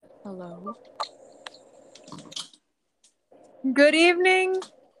Hello. Good evening,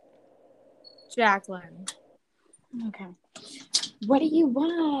 Jacqueline. Okay. What do you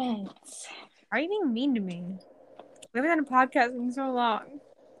want? Are you being mean to me? We haven't done a podcast in so long.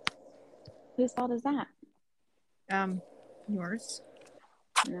 Whose fault is that? Yours.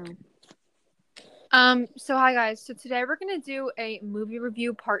 No. So hi guys. So today we're gonna do a movie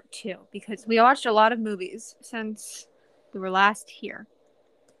review part 2 because we watched a lot of movies since we were last here.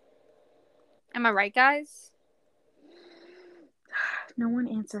 Am I right, guys? No one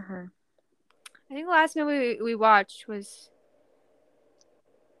answer her. I think the last movie we watched was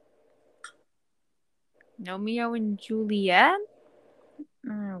Romeo and Juliet.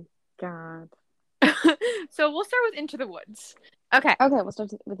 Oh, God. So we'll start with Into the Woods. Okay. Okay, we'll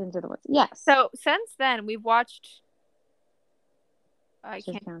start with Into the Woods. Yes. So since then we've watched. I She's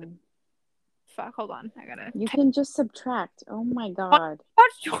can't. counting. Fuck. Hold on. I gotta. You can just subtract. Oh, my I've God.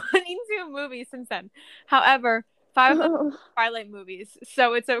 watched 22 movies since then. However, 5 of them are Twilight movies,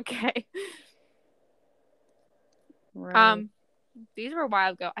 so it's okay. Right. These were a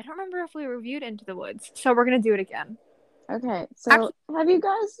while ago. I don't remember if we reviewed Into the Woods, so we're gonna do it again. Okay, so Actually,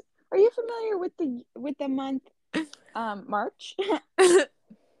 are you familiar with the month March? are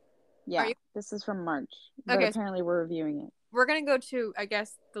Yeah, you this is from March, but okay? So apparently we're reviewing it. we're gonna go to, I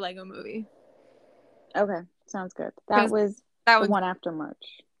guess, the Lego Movie Okay, sounds good. That because was that the one's one after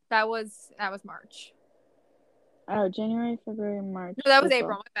March. that was March. Oh, January, February, March, No, that was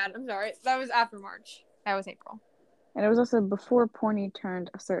April. April. My bad. I'm sorry. That was after March. That was April. And it was also before Porny turned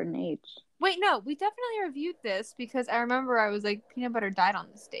a certain age. Wait, no, we definitely reviewed this because I remember I was like, peanut butter died on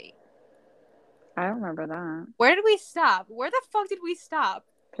this date. I don't remember that. Where did we stop? Where the fuck did we stop?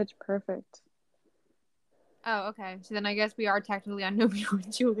 Pitch Perfect. Oh, okay. So then I guess we are technically on Romeo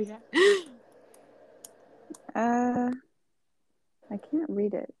and Juliet. I can't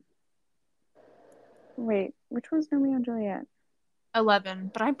read it. Wait, which one's Romeo and Juliet?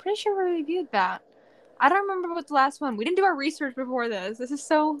 11, but I'm pretty sure we reviewed that. I don't remember what the last one. We didn't do our research before this. This is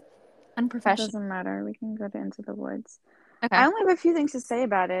so It unprofessional. doesn't matter. We can go to Into the Woods. I Okay. only have a few things to say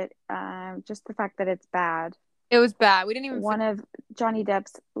about it. Just the fact that it's bad. It was bad. We didn't even One finish. of Johnny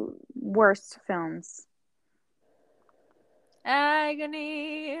Depp's worst films.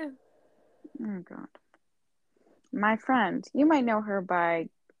 Agony. Oh, God. My friend, you might know her by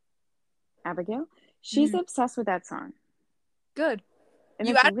Abigail. She's obsessed with that song. Good. And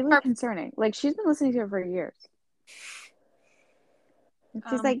You it's added really our concerning. Like, she's been listening to it for years. And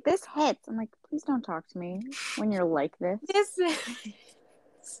she's like, this hits. I'm like, please don't talk to me when you're like this. this is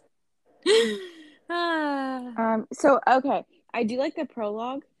Okay. I do like the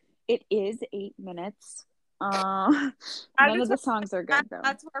prologue. It is 8 minutes. None of the songs are good, though.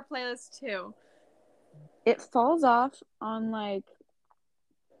 that's our playlist too. It falls off on like,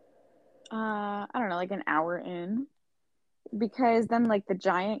 I don't know, like an hour in. Because then like the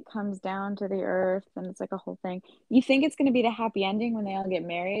giant comes down to the earth and it's like a whole thing. You think it's going to be the happy ending when they all get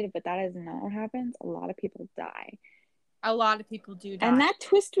married, but that is not what happens. A lot of people die. A lot of people do die. And that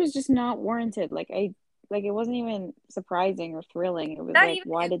twist was just not warranted. It wasn't even surprising or thrilling. It was Not like, even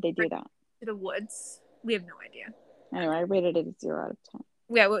why in did they do that? to the Woods. We have no idea. Anyway, I rated it a 0 out of 10.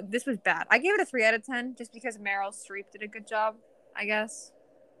 Yeah, well, this was bad. I gave it a 3 out of 10 just because Meryl Streep did a good job, I guess.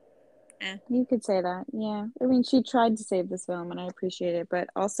 You could say that, yeah. I mean, she tried to save this film, and I appreciate it. But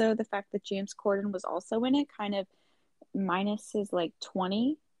also the fact that James Corden was also in it kind of minuses like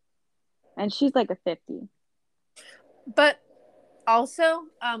 20, and she's like a 50. But also,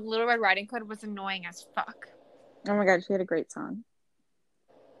 Little Red Riding Hood was annoying as fuck. Oh my God, she had a great song.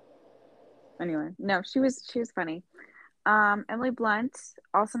 Anyway, no, she was funny. Emily Blunt,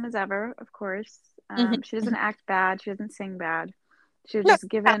 awesome as ever, of course. She doesn't act bad. She doesn't sing bad. She was No, just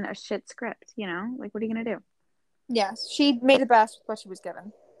given a shit script, you know? Like, what are you gonna do? yes, she made the best with what she was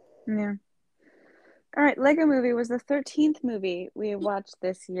given. Yeah. All right, Lego Movie was the 13th movie we watched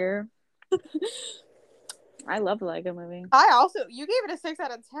this year. I love Lego Movie. You gave it a 6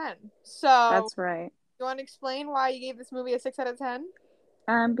 out of 10. So, That's right. you want to explain why you gave this movie a 6 out of 10?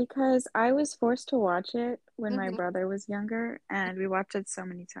 Because I was forced to watch it when my brother was younger, and we watched it so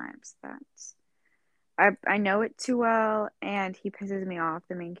many times that I know it too well, and he pisses me off,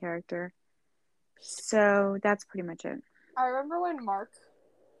 the main character. So that's pretty much it. I remember when Mark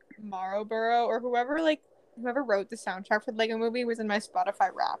Marlborough or whoever wrote the soundtrack for the Lego Movie was in my Spotify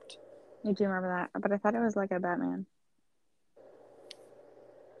Wrapped. I do remember that, but I thought it was like a Batman.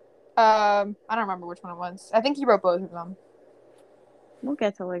 I don't remember which one it was. I think he wrote both of them. We'll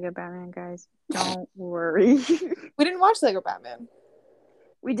get to Lego Batman, guys. Don't worry. We didn't watch Lego Batman.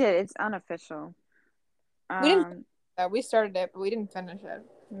 We did. It's unofficial. We didn't. We started it, but we didn't finish it.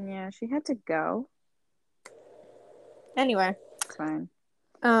 Yeah, she had to go. Anyway, It's fine.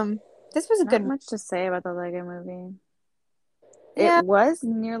 this was a Not good. much to say about the Lego movie. It Yeah, was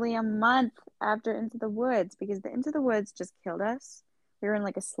nearly a month after Into the Woods because the Into the Woods just killed us. We were in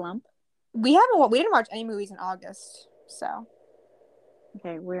like a slump. we didn't watch any movies in August, so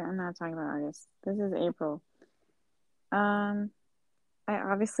Okay, I'm not talking about August. This is April. Um, I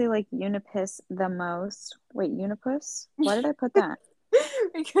obviously like Unipus the most. Wait, Unipus? Why did I put that?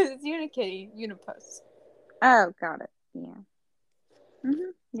 because it's Unikitty, Unipus. Oh, got it. Yeah.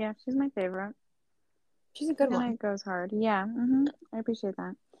 Yeah, she's my favorite. She's a She good kind one. of goes hard. Yeah. I appreciate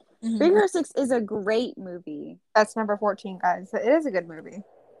that. Big Mm-hmm. Hero 6 is a great movie. That's number 14, guys. It is a good movie.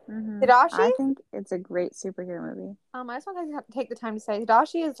 Tadashi? I think it's a great superhero movie. I just want to take the time to say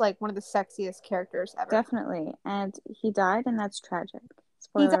Tadashi is like one of the sexiest characters ever. Definitely. And he died, and that's tragic.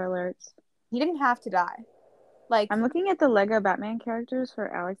 He di- Spoiler alerts. he didn't have to die. Like, I'm looking at the Lego Batman characters for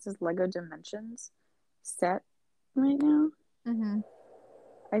Alex's Lego Dimensions set right now. mm-hmm.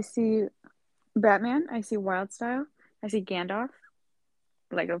 I see Batman, I see Wildstyle, I see Gandalf,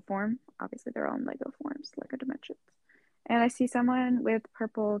 Lego form. Obviously, they're all in Lego forms, Lego Dimensions. And I see someone with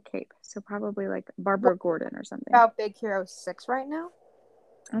purple cape, so probably like What Barbara Gordon or something. about Big Hero 6 right now?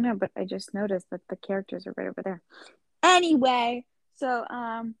 I don't know, but I just noticed that the characters are right over there. Anyway, so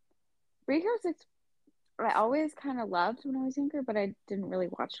Big Hero 6 I always kind of loved when I was younger, but I didn't really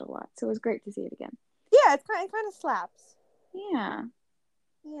watch it a lot. So it was great to see it again. Yeah, it kind of slaps. Yeah.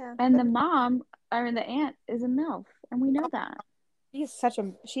 Yeah. And the mom, I mean, the aunt is a MILF, and we know that.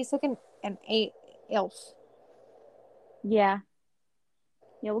 She's like an eight elf. Yeah.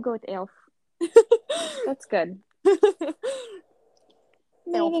 Yeah, we'll go with Elf. That's good. elf.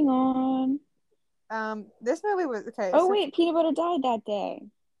 Moving on. This movie was okay. Oh, So wait, Peanut Butter died that day.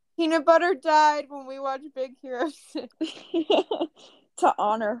 Peanut Butter died when we watched Big Hero 6. To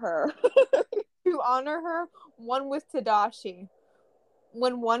honor her. To honor her, one with Tadashi.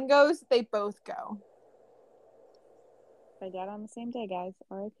 When one goes, they both go. They died on the same day, guys.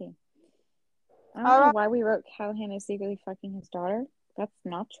 R.I.P. I don't All know right. why we wrote Callahan is secretly fucking his daughter. That's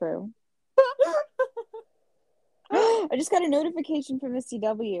not true. I just got a notification from the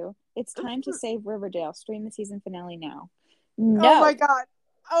CW. It's time to save Riverdale. Stream the season finale now. Oh my No. god.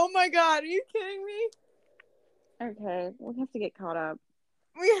 Oh my god. Are you kidding me? Okay, we'll have to get caught up.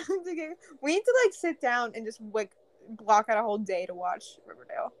 We need to like sit down and just like block out a whole day to watch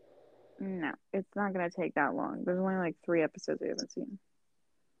Riverdale. No, it's not gonna take that long. There's only like 3 episodes we haven't seen.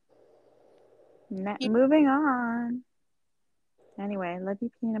 Moving on. Anyway, love you,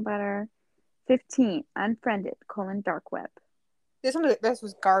 Peanut Butter. 15. Unfriended: Dark Web. This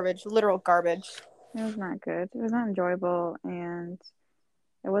was garbage, literal garbage. It was not good. It was not enjoyable, and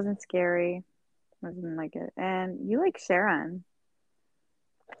it wasn't scary. I didn't like it. And you like Sharon.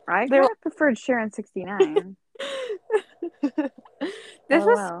 I They kind were... of preferred Sharon 69. This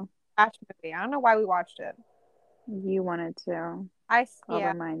was LOL. a trash movie. I don't know why we watched it. You wanted to. I'll Yeah,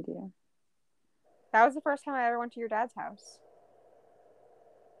 remind you. that was the first time I ever went to your dad's house.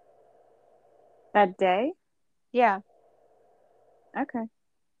 That day? Yeah, Okay.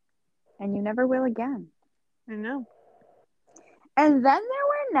 And you never will again. I know. And then there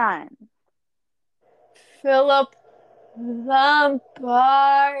were none. Philip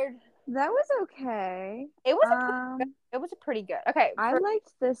Lampard. That was okay. It was a pretty good. Okay, I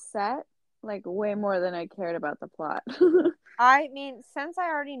liked this set like way more than I cared about the plot. I mean, since I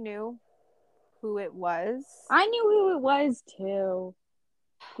already knew who it was. I knew who it was too.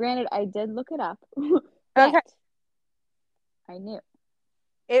 Granted, I did look it up. Okay. But I knew.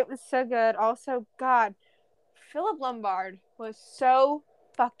 It was so good. Also, God, Philip Lombard was so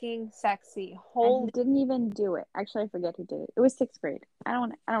fucking sexy. And he Holy, didn't even do it. Actually, I forget who did it. It was 6th grade. I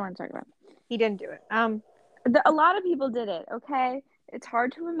don't want to talk about it. he didn't do it. A lot of people did it, okay? It's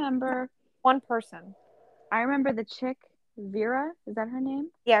hard to remember. One person. I remember the chick, Vera. Is that her name?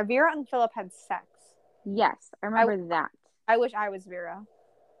 Yeah, Vera and Philip had sex. Yes, I remember that. I wish I was Vera.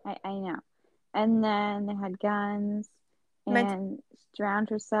 I know. And then they had guns and she drowned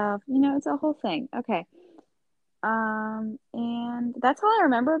herself. You know, it's a whole thing. Okay. And that's all I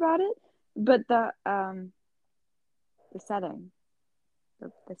remember about it. But the setting,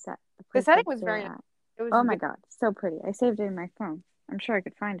 the set, the The place setting that was they very were nice. at. It was Oh my God, so pretty. I saved it in my phone. I'm sure I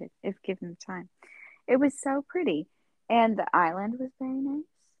could find it if given the time. It was so pretty. And the island was very nice.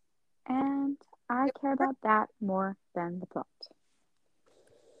 And I care about that more than the plot.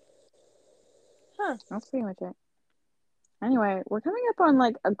 Huh. That's pretty much it. Anyway, we're coming up on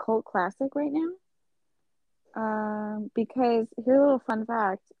like a cult classic right now. Because here's a little fun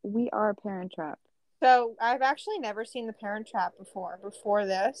fact: we are Parent Trap. So I've actually never seen The Parent Trap before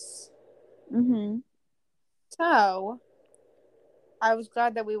this. Mm-hmm. So I was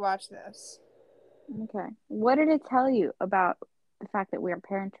glad that we watched this. Okay. What did it tell you about the fact that we are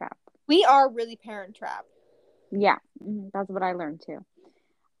parent trapped? We are really Parent Trap. Yeah, that's what I learned too.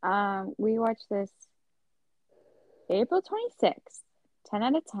 We watched this April 26th, 10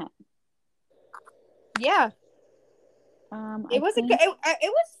 out of 10. Yeah. I think, it was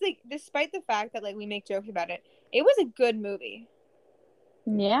like, despite the fact that like we make jokes about it, it was a good movie.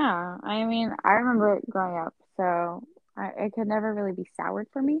 yeah, I mean, I remember it growing up, so it could never really be soured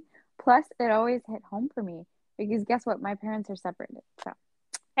for me. Plus, it always hit home for me because guess what? My parents are separated, so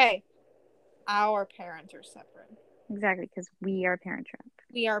Hey, our parents are separate. exactly, because we are parent trapped.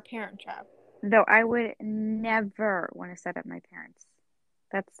 We are Parent Trap. Though I would never want to set up my parents.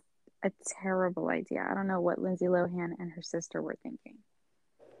 That's a terrible idea. I don't know what Lindsay Lohan and her sister were thinking.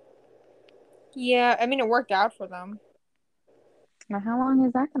 Yeah, I mean it worked out for them. Now, how long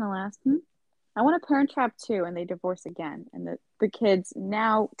is that going to last? I want a parent trap too, and they divorce again, and the kids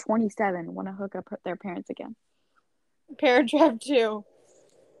now 27 want to hook up their parents again. Parent Trap 2.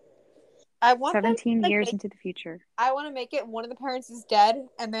 I want them 17 like years into the future. I want to make it one of the parents is dead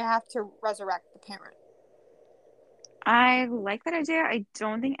and they have to resurrect the parent. I like that idea. I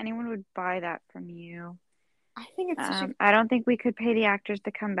don't think anyone would buy that from you. I think it's such a I don't think we could pay the actors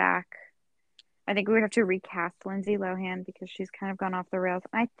to come back. I think we would have to recast Lindsay Lohan because she's kind of gone off the rails.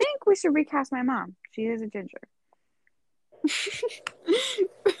 I think we should recast my mom. She is a ginger.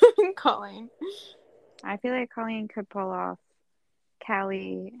 Colleen. I feel like Colleen could pull off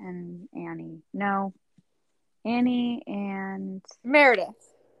Callie and Annie. No, Annie and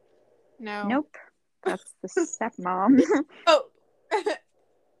Meredith. No. nope, that's the stepmom. Oh.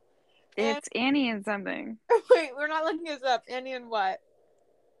 And It's Annie and something. wait, we're not looking this up. Annie and what?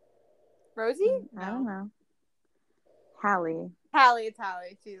 Rosie? I don't No. know. Hallie. Hallie, it's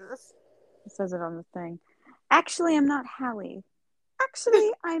Hallie. Jesus. It says it on the thing. Actually, I'm not Hallie.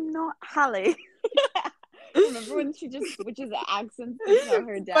 Actually, I'm not Hallie. Remember when she just switches the accents to tell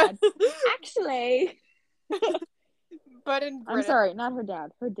her dad? Actually. But in I'm British. sorry, not her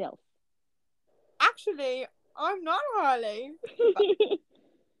dad. Her DILF. Actually, I'm not Harley.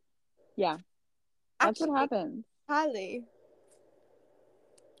 Yeah. That's what happens. Hallie.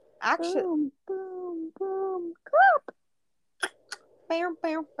 Actually. Boom, boom, boom, clap. Bear,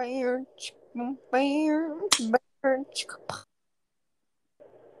 bear, bear, bear, bear.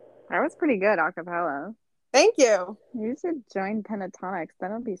 That was pretty good, acapella. Thank you. You should join Pentatonics.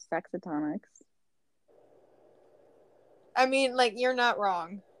 Then it'll be Sexatonics. I mean, like, you're not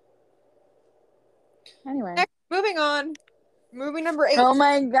wrong. Anyway. Next, moving on. Movie number 8. Oh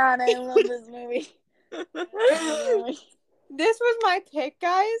my god, I love this movie. This was my pick,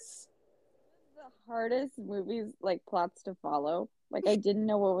 guys. The hardest movies, like, plots to follow. Like, I didn't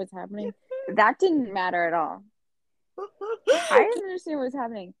know what was happening. That didn't matter at all. I didn't understand what was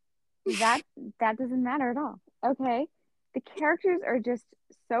happening. That doesn't matter at all. Okay? The characters are just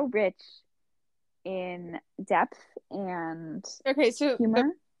so rich in depth and Okay, so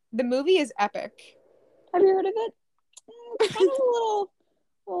humor. the movie is epic. Have you heard of it? It's kind of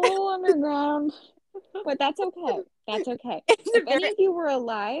a little underground, but that's okay. That's okay. If any of you were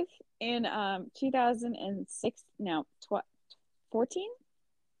alive in 2006, no, 14?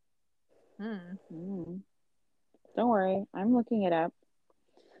 Don't worry, I'm looking it up.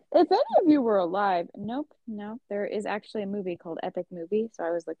 If any of you were alive, nope, no, there is actually a movie called Epic Movie. So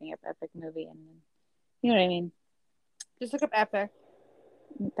I was looking up Epic Movie, and you know what I mean. Just look up epic.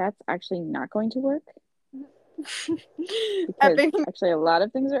 That's actually not going to work. Because Epic. actually a lot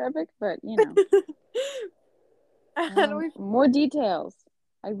of things are epic, but you know. More details.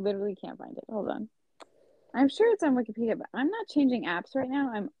 I literally can't find it. Hold on. I'm sure it's on Wikipedia, but I'm not changing apps right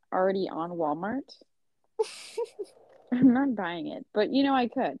now. I'm already on Walmart. I'm not buying it, but you know I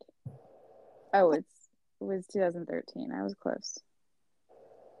could. Oh, it was 2013. I was close.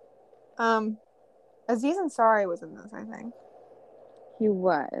 Aziz Ansari was in this, I think. He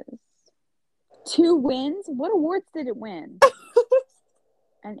was. 2 wins? What awards did it win?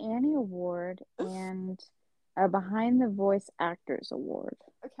 An Annie Award and a Behind the Voice Actors Award.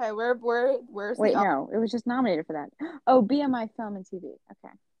 Okay, where's Wait, no, it was just nominated for that. Oh, BMI Film and TV.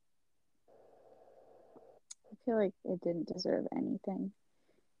 Okay. I feel like it didn't deserve anything.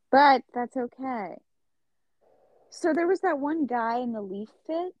 But that's okay. So there was that one guy in the Leaf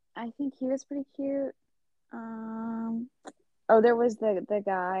Fit. I think he was pretty cute. There was the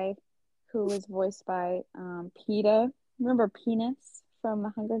guy who was voiced by PETA. Remember Penis from the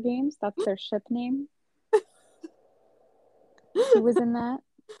Hunger Games? That's their ship name. He was in that.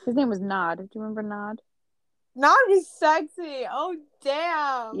 His name was Nod. Do you remember Nod? Not as sexy. Oh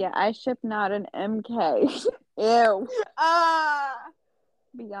damn. Yeah, I ship Nod and MK. Ew. Ah,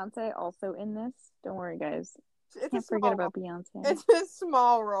 Beyonce also in this. Don't worry, guys. it's a Can't forget small role. about Beyonce. It's a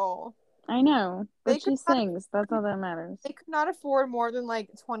small role. I know, They but could she not. sings. That's all that matters. They could not afford more than like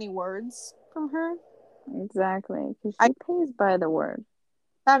 20 words from her. Exactly, because I she pays by the word.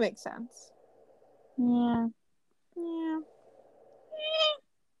 That makes sense. Yeah. Yeah.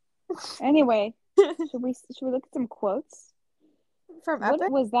 Anyway, should we look at some quotes? From What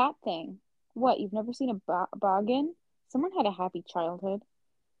Epic. was that thing? What, you've never seen a boggin? Someone had a happy childhood.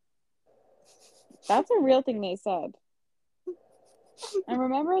 That's a real thing they said. And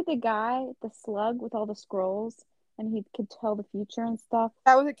remember the guy, the slug with all the scrolls, and he could tell the future and stuff?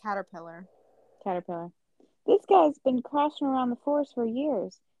 That was a caterpillar. Caterpillar. This guy's been crashing around the forest for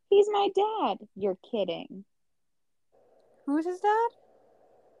years. He's my dad. You're kidding. Who's his dad?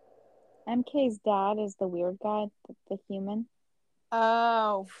 MK's dad is the weird guy, the human.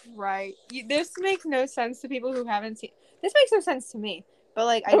 Oh, right. This makes no sense to people who haven't seen. This makes no sense to me, but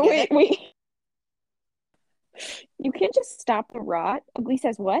like I Oh, get it. wait. You can't just stop the rot. Ugly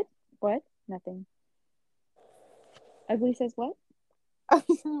says what? What? Nothing. Ugly says what?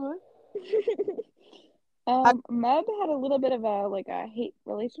 Meb had a little bit of a hate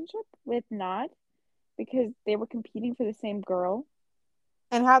relationship with Nod because they were competing for the same girl.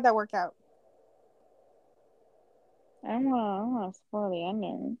 And how'd that work out? I don't want to spoil the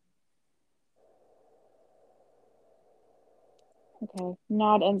ending. Okay,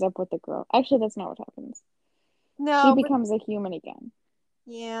 Nod ends up with the girl. Actually, that's not what happens. She No, but becomes a human again.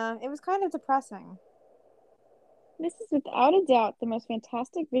 yeah, it was kind of depressing. This is without a doubt the most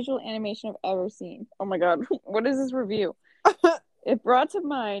fantastic visual animation I've ever seen. Oh my god, what is this review? It brought to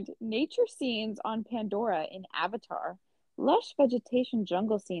mind nature scenes on Pandora in Avatar, lush vegetation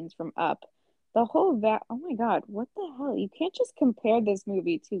jungle scenes from Up. Oh my god, what the hell? You can't just compare this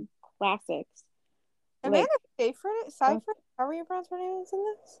movie to classics. Amanda Like, Seyfried, however you pronounce her name, is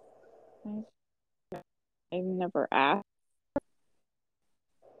in this. I've never asked.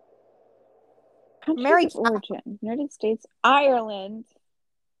 Countries Mary. of origin: United States, Ireland.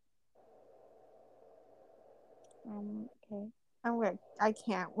 Okay. I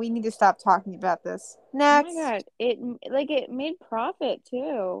can't. We need to stop talking about this. Oh my Next. god, it made profit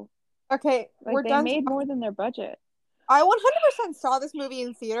too. Okay, Like we're they done. made more than their budget. I 100% saw this movie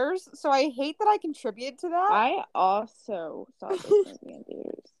in theaters, so I hate that I contributed to that. I also saw this movie in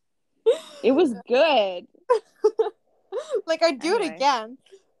theaters. It was good. Like I'd do it Anyway, again,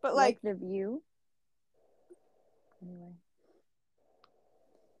 but like The View. Anyway.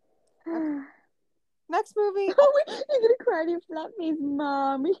 okay. Next movie. Oh, you're gonna cry to your flat face,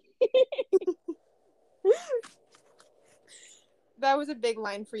 mommy. That was a big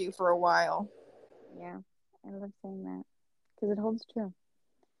line for you for a while. Yeah, I love saying that because it holds true.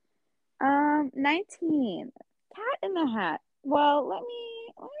 19. Cat in the Hat. Well, let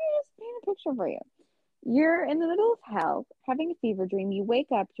me just paint a picture for you. You're in the middle of hell, having a fever dream. You wake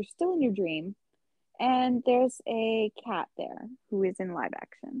up, you're still in your dream, and there's a cat there who is in live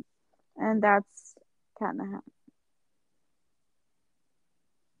action. And that's Cat in the Hat.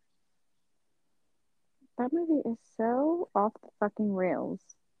 That movie is so off the fucking rails.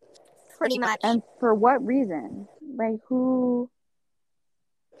 Pretty much. And for what reason? Like, who?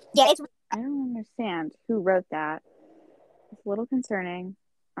 Yeah, it's. I don't understand who wrote that. It's a little concerning.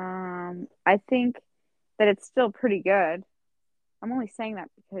 I think that it's still pretty good. I'm only saying that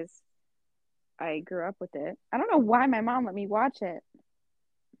because I grew up with it. I don't know why my mom let me watch it.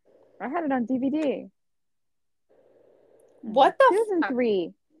 I had it on DVD. What the fuck?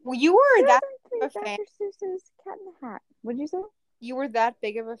 2003. Well, you were that 2003, a fan. Dr. Seuss's Cat in the Hat. What'd you say? You were that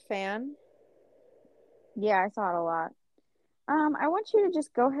big of a fan. Yeah, I saw it a lot. I want you to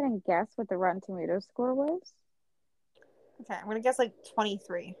just go ahead and guess what the Rotten Tomatoes score was. Okay, I'm gonna guess like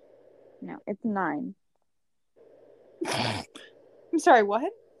 23. No, it's 9. I'm sorry, what?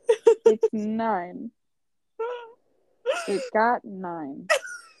 It's 9. It got 9.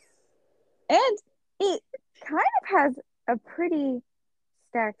 And it kind of has a pretty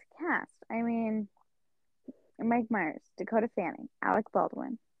stacked cast. I mean, Mike Myers, Dakota Fanning, Alec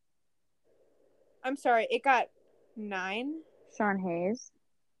Baldwin, I'm sorry, it got 9. Sean Hayes.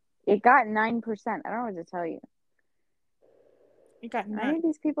 It got 9%. I don't know what to tell you. It got Are any 9. of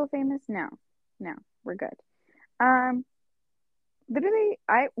these people famous? No. No, we're good. Um, literally,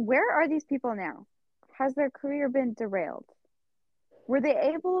 where are these people now? Has their career been derailed? Were they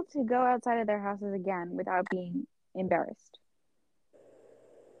able to go outside of their houses again without being embarrassed?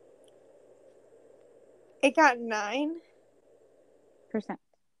 It got 9. Percent.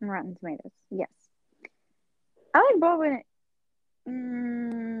 Rotten Tomatoes. Yes. Alec Baldwin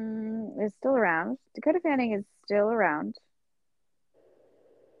is still around. Dakota Fanning is still around.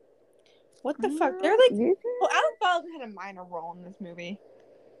 What the fuck? They're like, You well, can... Alec Baldwin had a minor role in this movie.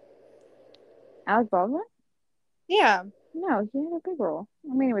 Alec Baldwin? Yeah. No, he had a big role.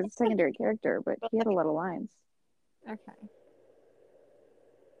 I mean, he was a secondary character, but he had a lot of lines. Okay.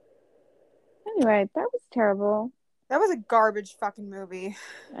 Anyway, that was terrible. That was a garbage fucking movie.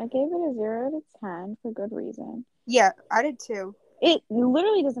 I gave it a 0 out of 10 for good reason. Yeah, I did too. It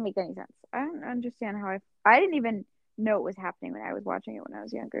literally doesn't make any sense. I don't understand how I didn't even know it was happening when I was watching it when I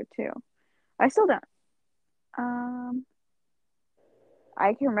was younger too. I still don't. Um,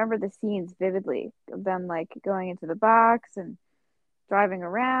 I can remember the scenes vividly of them like going into the box and driving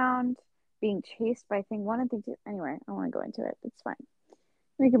around, being chased by thing one and thing two. Anyway, I don't want to go into it. It's fine.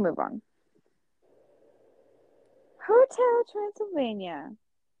 We can move on. Hotel Transylvania.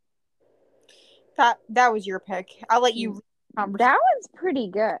 That was your pick. I'll let you. That one's pretty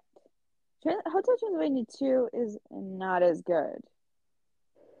good. Hotel Transylvania 2 is not as good.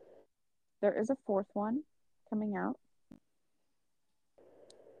 There is a fourth one coming out.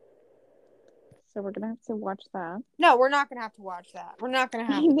 So we're gonna have to watch that. No, we're not gonna have to watch that. We're not gonna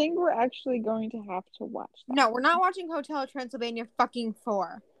have. I think we're actually going to have to watch that. No, we're not watching Hotel Transylvania fucking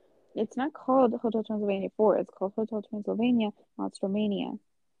 4. It's not called Hotel Transylvania 4. It's called Hotel Transylvania Monster Mania.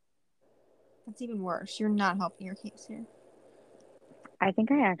 That's even worse. You're not helping your case here. I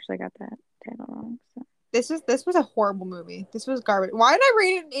think I actually got that title wrong. So. This was a horrible movie. This was garbage. Why did I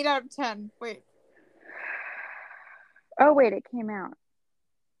rate it an 8 out of 10? Wait. Oh wait, it came out.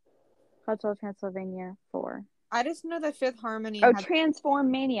 Hotel Transylvania 4. I just know that Fifth Harmony. Oh,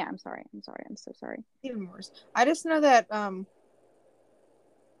 Transform Mania. I'm sorry. I'm so sorry. Even worse. I just know that oh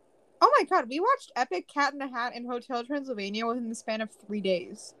my god, we watched Epic Cat in the Hat and Hotel Transylvania within the span of 3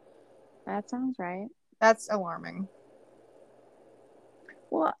 days. That sounds right. That's alarming.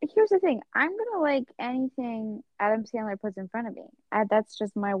 Well, here's the thing. I'm gonna like anything Adam Sandler puts in front of me. That's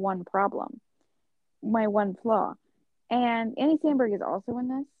just my one problem, my one flaw. And Andy Samberg is also in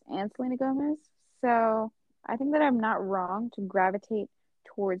this, and Selena Gomez. So I think that I'm not wrong to gravitate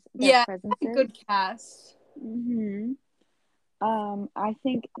towards their presences. Yeah, good cast. Mm-hmm. I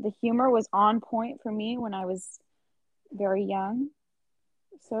think the humor was on point for me when I was very young.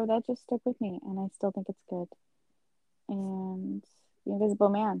 So that just stuck with me, and I still think it's good. And The Invisible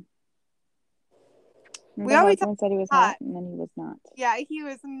Man. We always said he was hot, and then he was not. Yeah, he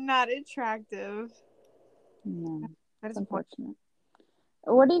was not attractive. No, that is unfortunate.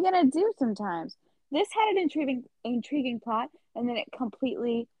 What are you gonna do sometimes? This had an intriguing plot, and then it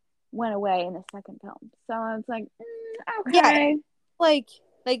completely went away in the second film. So it's like, okay. Yeah, like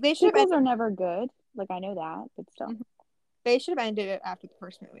they should. Sequels are never good. Like I know that, but still, they should have ended it after the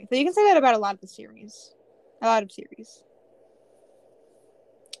first movie. So you can say that about a lot of series.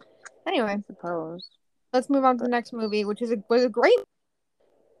 Anyway, I suppose. Let's move on to the next movie, which was a great.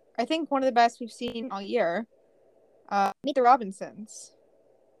 I think one of the best we've seen all year. Meet the Robinsons.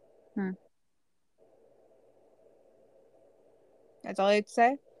 That's all I have to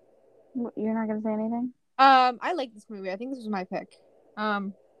say. You're not gonna say anything? I like this movie. I think this was my pick.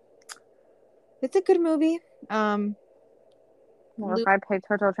 It's a good movie. Well, if I picked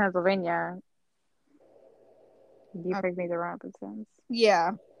Hotel Transylvania, you picked Meet the Robinsons.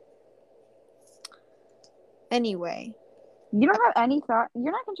 Yeah. Anyway. You don't have any thought.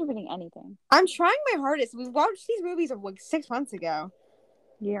 You're not contributing anything. I'm trying my hardest. We watched these movies like 6 months ago.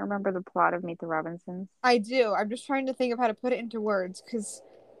 You don't remember the plot of Meet the Robinsons? I do. I'm just trying to think of how to put it into words because,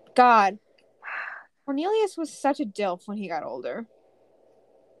 God, Cornelius was such a dilf when he got older.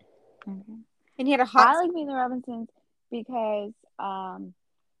 Okay. And he had a hot. I like Meet the Robinsons because time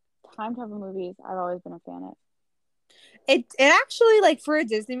travel movies I've always been a fan of. It actually, like, for a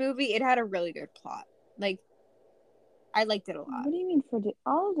Disney movie, it had a really good plot. Like, I liked it a lot. What do you mean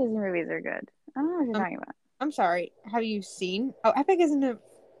all of Disney movies are good? I don't know what you're talking about. I'm sorry. Have you seen? Oh, Epic isn't a.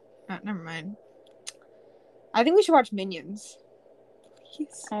 Oh, never mind. I think we should watch Minions.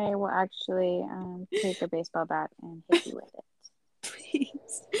 Please. I will actually take a baseball bat and hit you with it.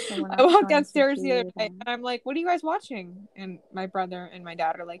 Please. So I walked downstairs the other day and I'm like, what are you guys watching? And my brother and my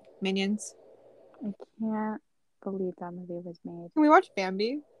dad are like, Minions. I can't believe that movie was made. Can we watch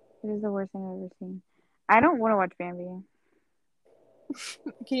Bambi? It is the worst thing I've ever seen. I don't want to watch Bambi.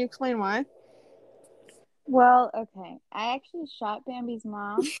 Can you explain why? Well, okay. I actually shot Bambi's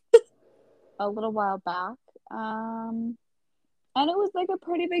mom a little while back. And it was like a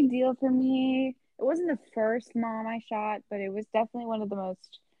pretty big deal for me. It wasn't the first mom I shot, but it was definitely one of the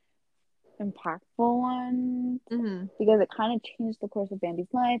most impactful ones Mm-hmm. because it kind of changed the course of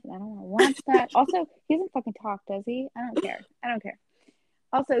Bambi's life, and I don't want to watch that. Also, he doesn't fucking talk, does he? I don't care. I don't care.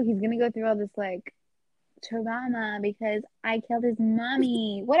 Also, he's gonna go through all this like trauma because I killed his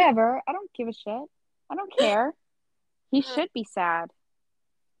mommy. Whatever. I don't give a shit. I don't care. He should be sad.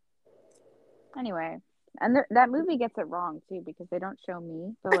 Anyway, and that movie gets it wrong too because they don't show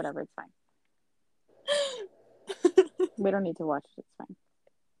me, but whatever, it's fine. We don't need to watch it. It's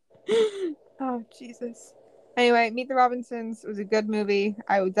fine. Oh, Jesus. Anyway, Meet the Robinsons was a good movie.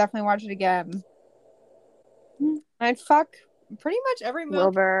 I would definitely watch it again. I'd fuck pretty much every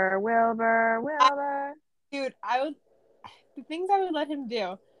milk. Wilbur. Dude, I would. The things I would let him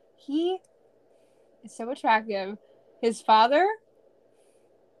do. He is so attractive. His father,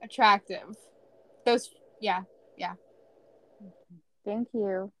 attractive. Those, yeah. Thank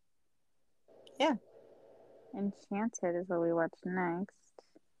you. Yeah. Enchanted is what we watch next.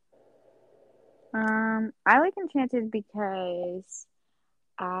 I like Enchanted because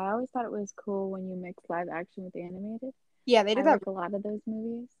I always thought it was cool when you mix live action with animated. Yeah, they did I that. like a lot of those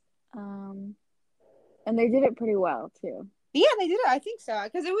movies. And they did it pretty well too. Yeah, they did it. I think so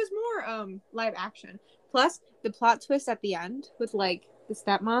because it was more live action. Plus, the plot twist at the end with like the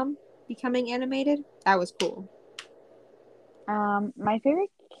stepmom becoming animated. That was cool. My favorite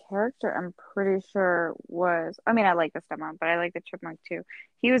character, I'm pretty sure was. I mean, I like the stepmom, but I like the chipmunk too.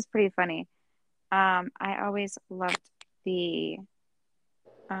 He was pretty funny. I always loved the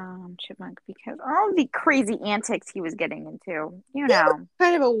chipmunk because all the crazy antics he was getting into. You know,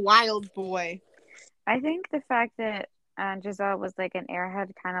 Kind of a wild boy. I think the fact that Giselle was like an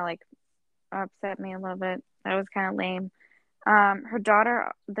airhead kind of like upset me a little bit. That was kind of lame.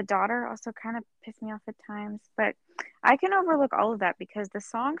 The daughter also kind of pissed me off at times, but I can overlook all of that because the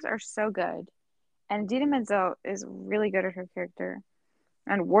songs are so good. And Idina Menzel is really good at her character.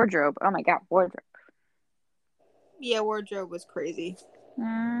 And wardrobe. Oh my God, wardrobe. Yeah, wardrobe was crazy.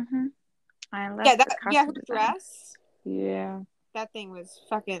 Mm-hmm. I love Yeah, her her costume design. dress. Yeah. That thing was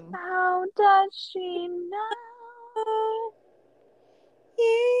fucking. How does she know?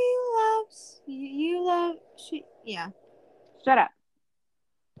 You loves you love she. Yeah. Shut up.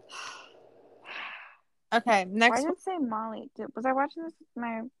 Okay, Why next did one. it say Molly? Was I watching this with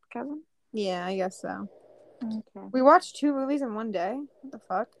my cousin? Yeah, I guess so. Okay. We watched 2 movies in one day. What the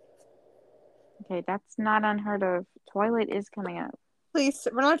fuck? Okay, that's not unheard of. Twilight is coming up. Please,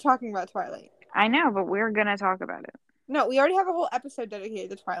 we're not talking about Twilight. I know, but we're gonna talk about it. No, we already have a whole episode dedicated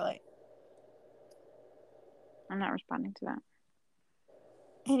to Twilight. I'm not responding to that.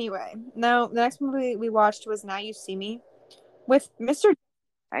 Anyway, now the next movie we watched was Now You See Me with Mr.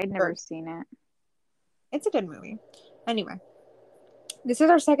 I'd never seen it. It's a good movie. Anyway, this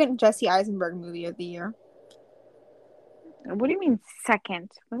is our second Jesse Eisenberg movie of the year. What do you mean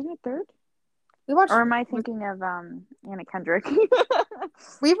second? Wasn't it third? We watched. Or am I thinking of Anna Kendrick?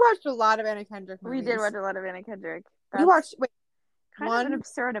 We've watched a lot of Anna Kendrick movies. We did watch a lot of Anna Kendrick. We watched kind of an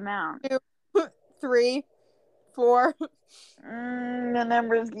absurd amount. 2, 3, 4. The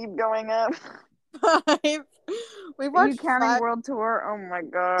numbers keep going up. 5. We watched. Are you counting 5. World Tour? Oh my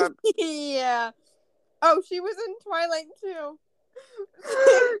God. Yeah. Oh, she was in Twilight too.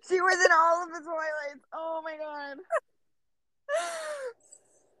 She was in all of the Twilights. Oh my God.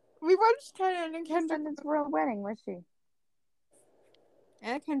 We watched 10 Anna Kendrick. Descendants Royal Wedding, was she?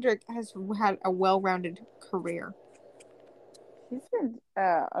 Anna Kendrick has had a well-rounded career. She's been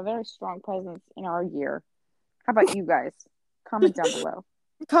a very strong presence in our year. How about you guys? Comment down below.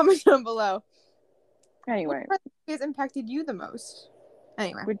 Comment down below. Anyway, what has impacted you the most?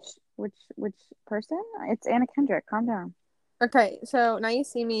 Anyway, which person? It's Anna Kendrick. Calm down. Okay, so Now You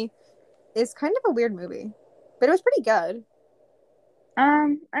See Me is kind of a weird movie, but it was pretty good. I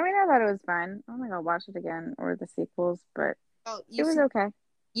mean, I thought it was fine. I don't think I'll watch it again or the sequels, but it was okay.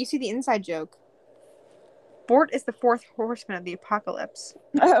 You see the inside joke. Bort is the 4th horseman of the apocalypse.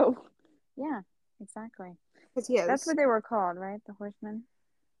 Oh, yeah, exactly. Because he is. That's what they were called, right? The horsemen.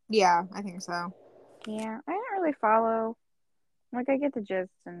 Yeah, I think so. Yeah, I didn't really follow. Like, I get the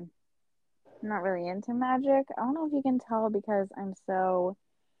gist, and I'm not really into magic. I don't know if you can tell because I'm so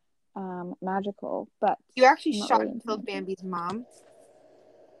magical, but you actually shot really and killed Bambi's mom.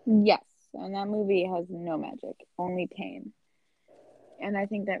 Yes, and that movie has no magic, only pain. And I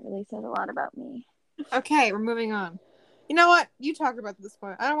think that really says a lot about me. Okay, we're moving on. You know what? You talk about this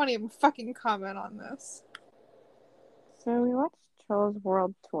point. I don't want to even fucking comment on this. So we watched Trolls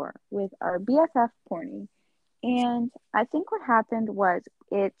World Tour with our BFF Porny. And I think what happened was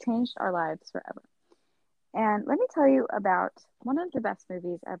it changed our lives forever. And let me tell you about one of the best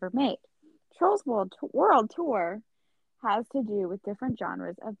movies ever made. Trolls World Tour has to do with different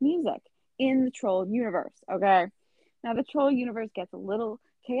genres of music. in the troll universe, okay? Now, the troll universe gets a little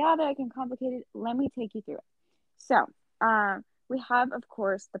chaotic and complicated. Let me take you through it. So, we have, of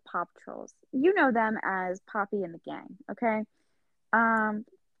course, the pop trolls. You know them as Poppy and the gang, okay?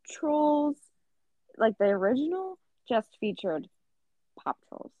 Trolls, like the original, just featured pop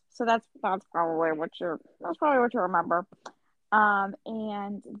trolls. So that's probably what you remember. And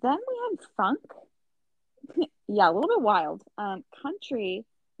then we had funk. Yeah, a little bit wild. Country,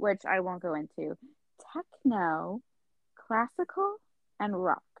 which I won't go into. Techno, classical, and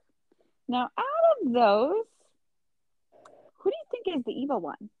rock. Now, out of those, who do you think is the evil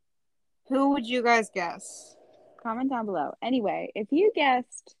one? Who would you guys guess? Comment down below. Anyway, if you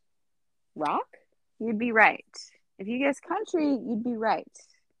guessed rock, you'd be right. If you guessed country, you'd be right.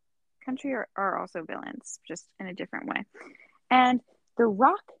 Country are also villains, just in a different way. And the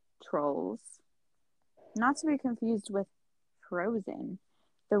rock trolls, not to be confused with Frozen,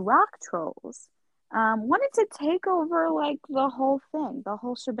 the rock trolls wanted to take over like the whole thing, the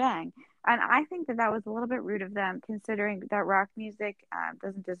whole shebang. And I think that was a little bit rude of them, considering that rock music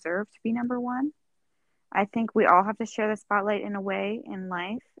doesn't deserve to be number one. I think we all have to share the spotlight in a way in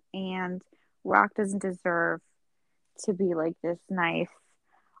life, and rock doesn't deserve to be like this nice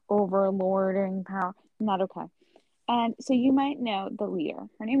overlording power. Not okay. And so you might know the leader.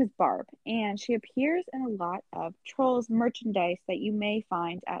 Her name is Barb, and she appears in a lot of Trolls merchandise that you may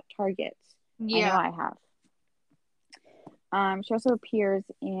find at Target. I know Yeah. I have. She also appears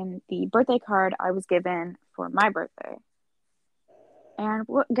in the birthday card I was given for my birthday. And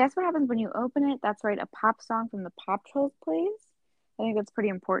guess what happens when you open it? That's right, a pop song from the Pop Trolls plays. I think that's pretty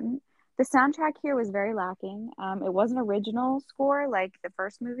important. The soundtrack here was very lacking. It wasn't original score like the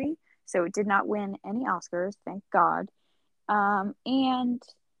first movie, so it did not win any Oscars, thank God. And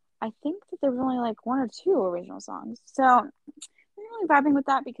I think that there was only like one or two original songs. So I'm really vibing with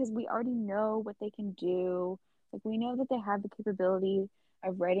that because we already know what they can do. Like we know that they have the capability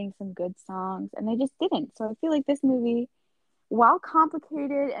of writing some good songs, and they just didn't. So I feel like this movie, while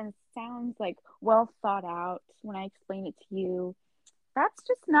complicated and sounds like well thought out when I explain it to you, that's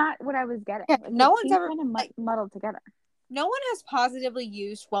just not what I was getting. Yeah, Like no it one's seemed ever kind of like muddled together. no one has positively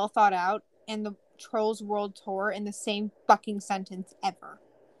used well thought out and the Trolls World Tour in the same fucking sentence ever.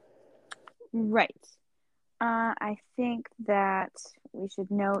 Right. I think that we should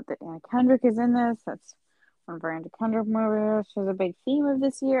note that Anna Kendrick is in this. That's one of our Anna Kendrick movies. She's a big theme of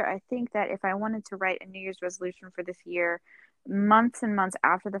this year. I think that if I wanted to write a New Year's resolution for this year, months and months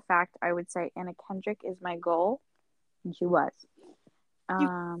after the fact, I would say Anna Kendrick is my goal. And she was.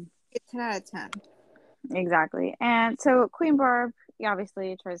 You get 10 out of 10. Exactly. And so Queen Barb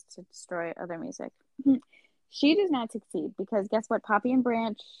obviously tries to destroy other music. She does not succeed because guess what? Poppy and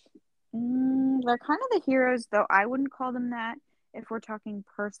Branch, they're kind of the heroes, though I wouldn't call them that if we're talking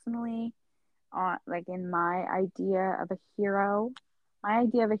personally. Like in my idea of a hero, my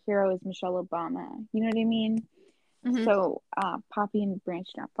idea of a hero is Michelle Obama. You know what I mean? Mm-hmm. So Poppy and Branch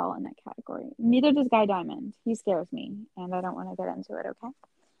do not fall in that category. Neither does Guy Diamond. He scares me, and I don't want to get into it. Okay.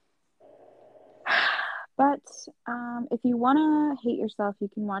 But if you want to hate yourself, you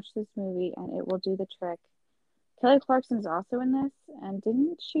can watch this movie and it will do the trick. Kelly Clarkson is also in this, and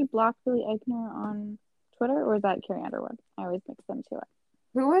didn't she block Billy Eichner on Twitter, or is that Carrie Underwood? I always mix them two up.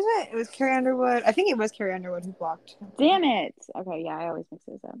 Who was it? It was Carrie Underwood. I think it was Carrie Underwood who blocked. Damn it! Okay, yeah, I always mix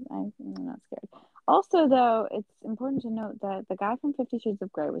those up. I'm not scared. Also, though, it's important to note that the guy from 50 Shades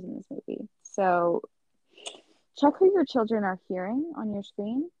of Grey was in this movie. So check who your children are hearing on your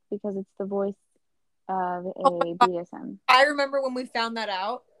screen because it's the voice of a BDSM. I remember when we found that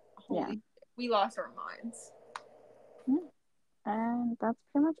out. Yeah. We lost our minds. And that's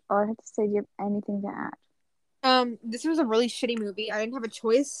pretty much all I have to say. Do you have anything to add? This was a really shitty movie. I didn't have a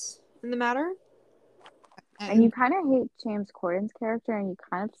choice in the matter. And you kind of hate James Corden's character, and you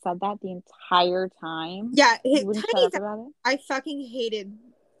kind of said that the entire time. Yeah, you wouldn't shut up about it. I fucking hated.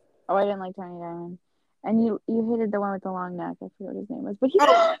 Oh, I didn't like Tiny Diamond. And you hated the one with the long neck. I forget what his name was, but he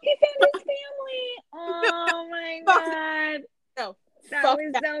found his family. Oh my god, no, that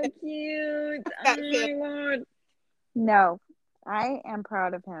was so cute. Oh my god. No, I am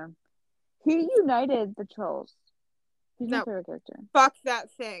proud of him. He united the trolls. He's my favorite character. Fuck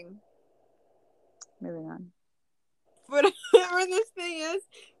that thing. Moving on. Whatever this thing is,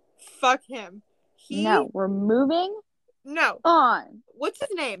 fuck him. No, we're moving. No. On. What's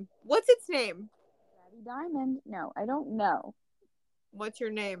his name? What's its name? Daddy Diamond. No, I don't know. What's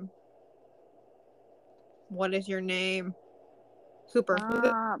your name? What is your name? Cooper.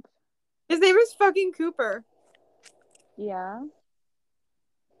 Stop. His name is fucking Cooper. Yeah.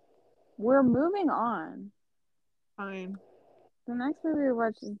 We're moving on. Fine. The next movie we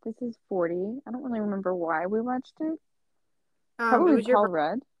watched is This Is 40. I don't really remember why we watched it. It Probably was your Paul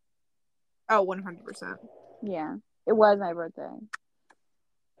Rudd. Oh, 100%. Yeah, it was my birthday.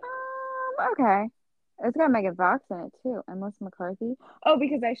 Okay. It's got Megan Fox in it too, and Melissa McCarthy. Oh,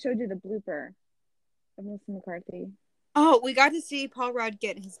 because I showed you the blooper of Melissa McCarthy. Oh, we got to see Paul Rudd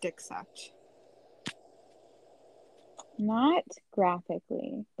get his dick sucked. Not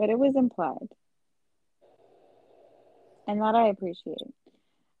graphically, but it was implied. And that I appreciate.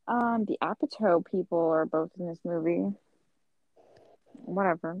 The Apatow people are both in this movie.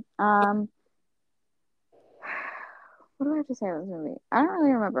 Whatever. What do I have to say about this movie? I don't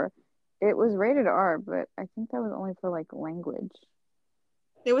really remember. It was rated R, but I think that was only for like language.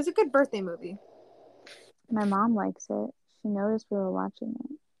 It was a good birthday movie. My mom likes it. She noticed we were watching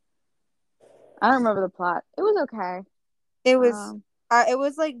it. I don't remember the plot. It was okay. It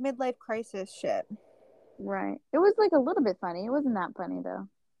was like midlife crisis shit. Right. It was like a little bit funny. It wasn't that funny though.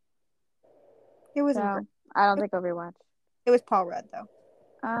 It wasn't So great. I don't think I'll rewatch. It was Paul Rudd though.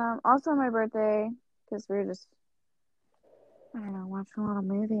 Also my birthday, because we were just, I don't know, watching a lot of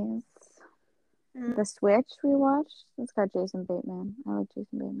movies. The Switch we watched. It's got Jason Bateman. I like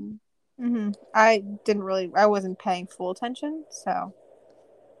Jason Bateman. I wasn't paying full attention, so.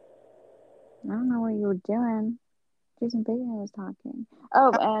 I don't know what you were doing. Jason Bateman was talking.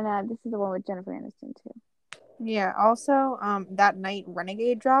 Oh, and this is the one with Jennifer Aniston too. Yeah. Also, that night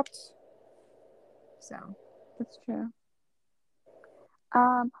Renegade dropped. So. That's true.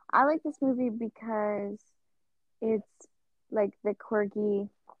 I like this movie because it's like the quirky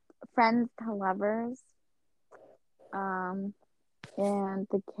friends to lovers. And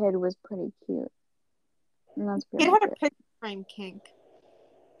the kid was pretty cute. And that's pretty It much had a it. picture frame kink.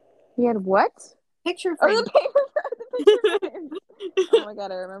 He had what? Picture Oh, frame. the picture frames. Oh my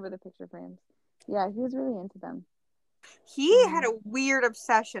god, I remember the picture frames. Yeah, he was really into them. He had a weird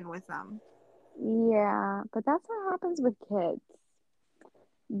obsession with them. Yeah, but that's what happens with kids.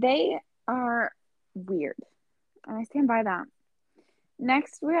 They are weird. And I stand by that.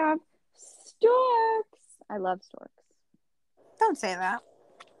 Next, we have Storks. I love Storks. Don't say that.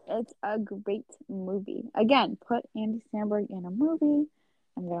 It's a great movie. Again, put Andy Samberg in a movie.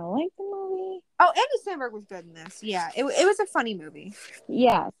 I'm gonna like the movie. Oh, Andy Samberg was good in this. Yeah, it was a funny movie.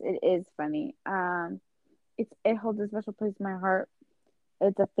 Yes, it is funny. It holds a special place in my heart.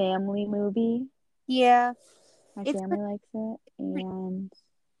 It's a family movie. Yeah, My family likes it, and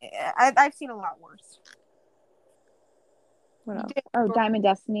I've seen a lot worse. what else? Oh, Diamond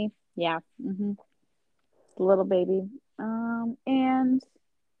Destiny. Yeah. The little baby. And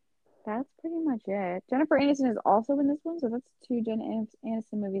that's pretty much it. Jennifer Aniston is also in this one, so that's two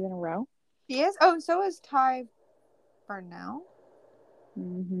Aniston movies in a row. She is. Oh, so is Ty Burnell.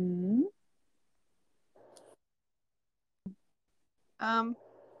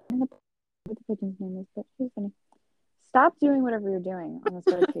 What the pigeon's name is, but she's funny. Stop doing whatever you're doing on the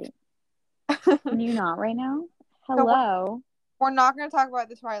spreadsheet. Can you not right now? Hello. So we're not going to talk about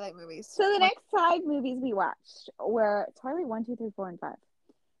the Twilight movies. So the next 5 movies we watched were Twilight 1, 2, 3, 4, and 5.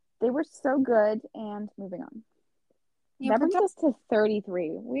 They were so good, and moving on. That brings us to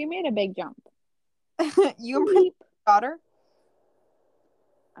 33. We made a big jump. You and Princess Daughter?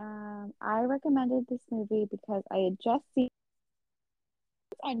 I recommended this movie because I had just seen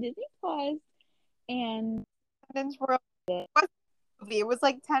it on Disney Plus, and it was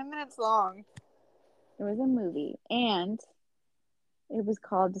like 10 minutes long. It was a movie, and it was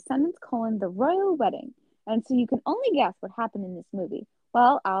called Descendants: The Royal Wedding. And so you can only guess what happened in this movie.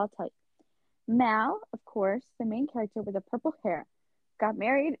 Well, I'll tell you. Mal, of course, the main character with the purple hair, got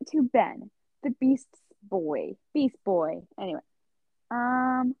married to Ben, the Beast Boy. Anyway,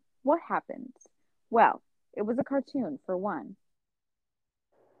 what happened? Well, it was a cartoon for one.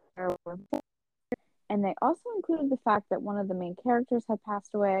 And they also included the fact that one of the main characters had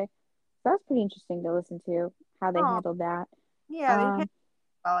passed away. So that was pretty interesting to listen to how they handled that. Yeah, they handled it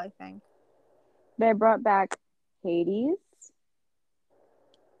well, I think. They brought back Hades.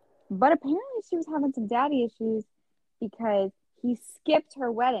 But apparently she was having some daddy issues because he skipped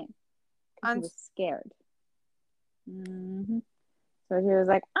her wedding because he was scared. So she was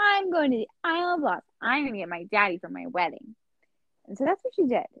like, I'm going to the Isle of Lost. I'm going to get my daddy for my wedding. And so that's what she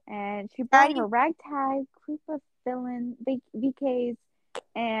did. And she brought her ragtag group of villain VKs,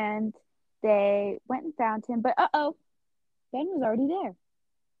 and they went and found him. But Ben was already there.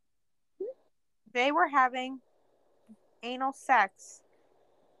 They were having anal sex.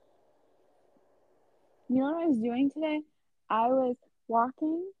 You know what I was doing today? I was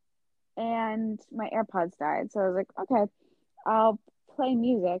walking and my AirPods died. So I was like, okay, I'll play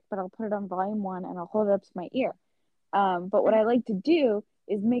music, but I'll put it on volume 1 and I'll hold it up to my ear. But what I like to do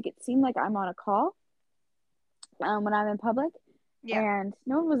is make it seem like I'm on a call when I'm in public, Yeah. and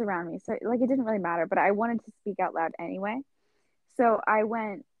no one was around me, so like it didn't really matter. But I wanted to speak out loud anyway, so I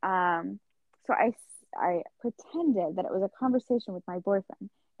went. So I pretended that it was a conversation with my boyfriend,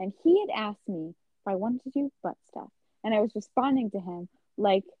 and he had asked me if I wanted to do butt stuff, and I was responding to him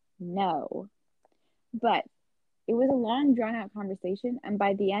like no, but it was a long, drawn out conversation, and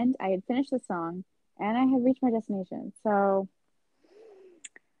by the end, I had finished the song and I had reached my destination. So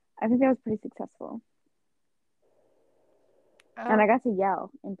I think that was pretty successful. And I Oh, got to yell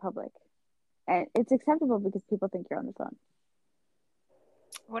in public. And it's acceptable because people think you're on the phone.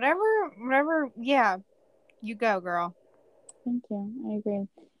 whatever. Yeah, you go, girl. Thank you. I agree.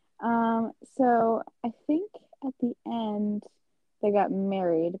 So I think at the end they got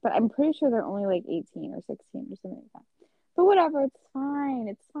married, but I'm pretty sure they're only like 18 or 16 or something like that. But whatever, it's fine.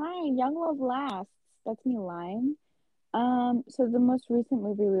 It's fine. Young love lasts. That's me lying. So the most recent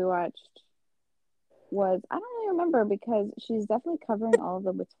movie we watched was I don't really remember because she's definitely covering all of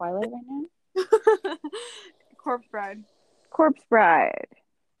them with Twilight right now. Corpse Bride. Corpse Bride.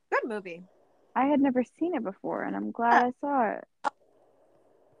 Good movie. I had never seen it before, and I'm glad Yeah. I saw it.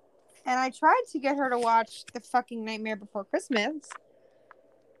 And I tried to get her to watch the fucking Nightmare Before Christmas.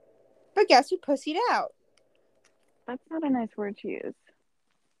 But guess who pussied out? That's not a nice word to use.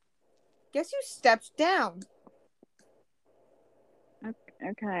 Guess who stepped down?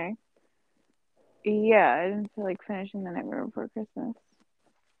 Okay. Yeah, I didn't feel like finishing The Nightmare Before Christmas.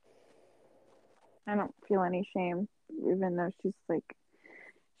 I don't feel any shame, even though she's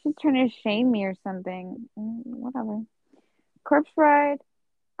trying to shame me or something. Whatever. Corpse Bride,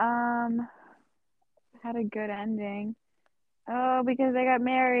 had a good ending. Oh, because they got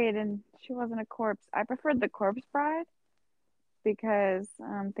married and she wasn't a corpse. I preferred the Corpse Bride because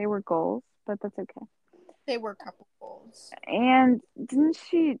they were goals, but that's okay. They were couple goals. And didn't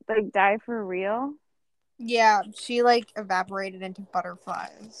she like die for real? Yeah, she like evaporated into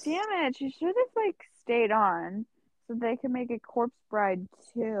butterflies. Damn it! She should have like stayed on so they could make a Corpse Bride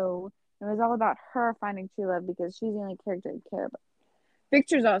too. It was all about her finding true love because she's the only character I care about.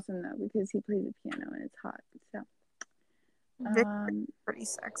 Victor's awesome though because he plays the piano and it's hot. So Victor's pretty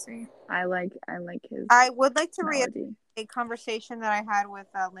sexy. I like his I would like to read melody. a conversation that I had with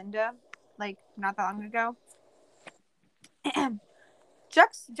Linda, like not that long ago.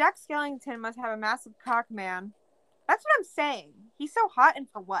 Jack Skellington must have a massive cock, man. That's what I'm saying. He's so hot, and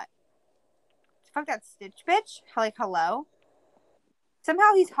for what? Fuck that Stitch bitch. Like, hello?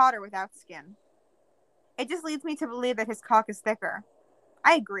 Somehow he's hotter without skin. It just leads me to believe that his cock is thicker.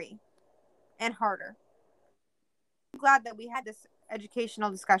 I agree. And harder. I'm glad that we had this educational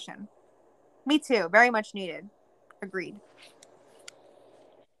discussion. Me too. Very much needed. Agreed.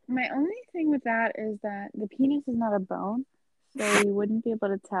 My only thing with that is that the penis is not a bone, so you wouldn't be able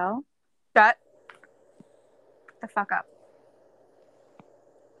to tell. Shut the fuck up.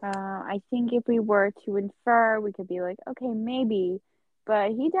 I think if we were to infer, we could be like, okay, maybe,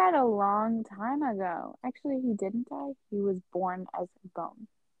 but he died a long time ago. Actually, he didn't die. He was born as a bone.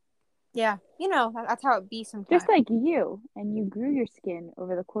 Yeah, you know, that's how it be sometimes. Just like you, and you grew your skin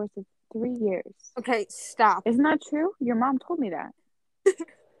over the course of 3 years. Okay, stop. Isn't that true? Your mom told me that.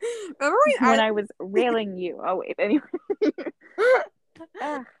 Remember when I was railing you. Oh, wait, anyway.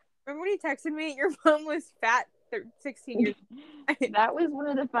 Remember when you texted me your mom was fat 16 years That was one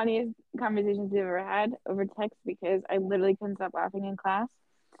of the funniest conversations we've ever had over text because I literally couldn't stop laughing in class.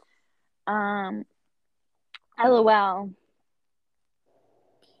 LOL.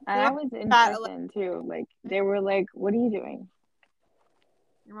 And I was in person too. Like they were like, "What are you doing?"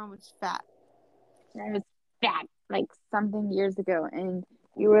 Your mom was fat. I was fat like something years ago, and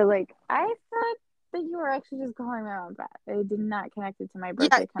you were like, "I thought that you were actually just calling my mom fat." I did not connect it to my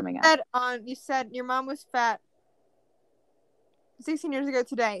birthday coming up. You said your mom was fat 16 years ago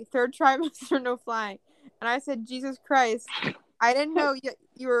today. 3rd trimester, no flying. And I said, Jesus Christ. I didn't know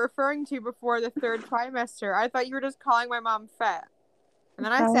you were referring to before the 3rd trimester. I thought you were just calling my mom fat. And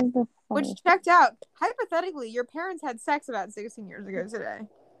then I said, which checked out. Hypothetically, your parents had sex about 16 years ago today.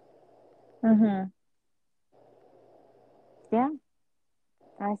 Mm-hmm. Yeah.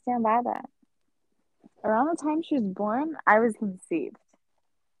 I stand by that. Around the time she was born, I was conceived.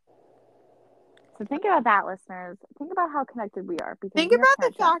 So think about that, listeners. Think about how connected we are. Because think about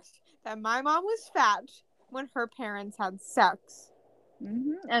the fact that my mom was fat when her parents had sex.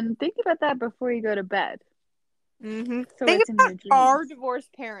 Mm-hmm. And think about that before you go to bed. Mm-hmm. So think it's in about your dreams. our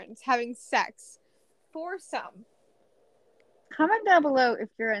divorced parents having sex. Foursome. Comment down below if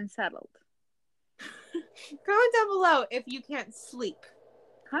you're unsettled. Comment down below if you can't sleep.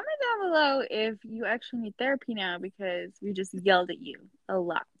 Comment down below if you actually need therapy now because we just yelled at you a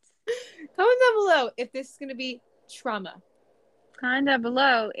lot. Comment down below if this is going to be trauma. Comment down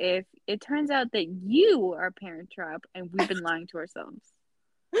below if it turns out that you are Parent Trap and we've been lying to ourselves.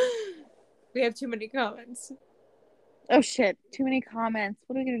 We have too many comments. Oh shit, too many comments.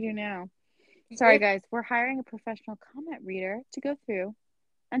 What are we going to do now? Sorry, guys. We're hiring a professional comment reader to go through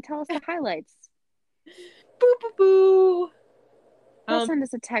and tell us the highlights. Boo, boo, boo. They'll send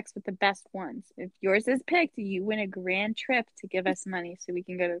us a text with the best ones. If yours is picked, you win a grand trip to give us money so we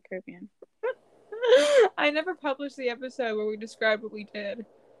can go to the Caribbean. I never published the episode where we described what we did.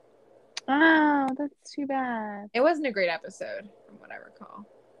 Oh, that's too bad. It wasn't a great episode, from what I recall.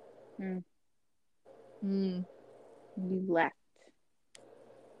 You left.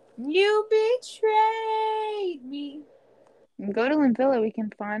 You betrayed me. Go to Linvilla. We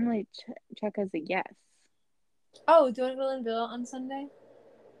can finally check as a yes. Oh, do you want to go to Linvilla on Sunday?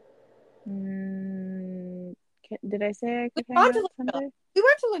 Did I say I could hang out Sunday? We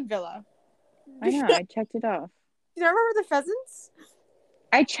went to Linvilla. I know. I checked it off. Do you remember the pheasants?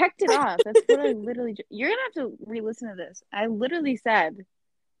 I checked it off. That's what I literally... You're going to have to re-listen to this. I literally said...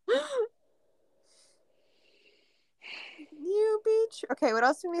 You beach. Okay, what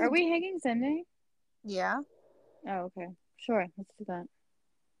else do we need? Are we hanging Sunday? Yeah. Oh, okay. Sure, let's do that.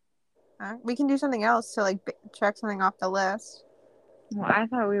 We can do something else to like check something off the list. Well, I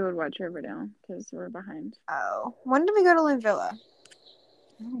thought we would watch Riverdale because we're behind. Oh, when did we go to Linvilla?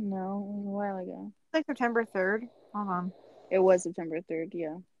 I don't know. It was a while ago. Like September 3rd. Hold on. It was September 3rd.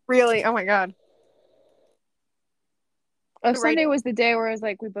 Yeah. Really? Oh my god. Oh, Sunday was the day where I was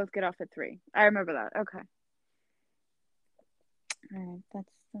like, we both get off at 3. I remember that. Okay. All right,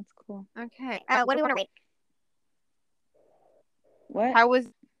 that's cool. Okay. What do you want to rate? What? How was?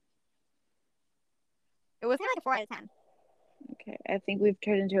 It was like a 4 out of 10. Okay, I think we've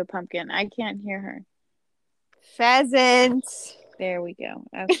turned into a pumpkin. I can't hear her. Pheasant. There we go.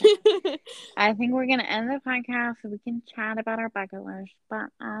 Okay. I think we're gonna end the podcast so we can chat about our bucket list.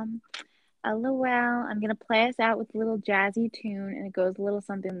 But LOL, I'm gonna play us out with a little jazzy tune, and it goes a little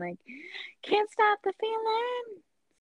something like, "Can't stop the feeling."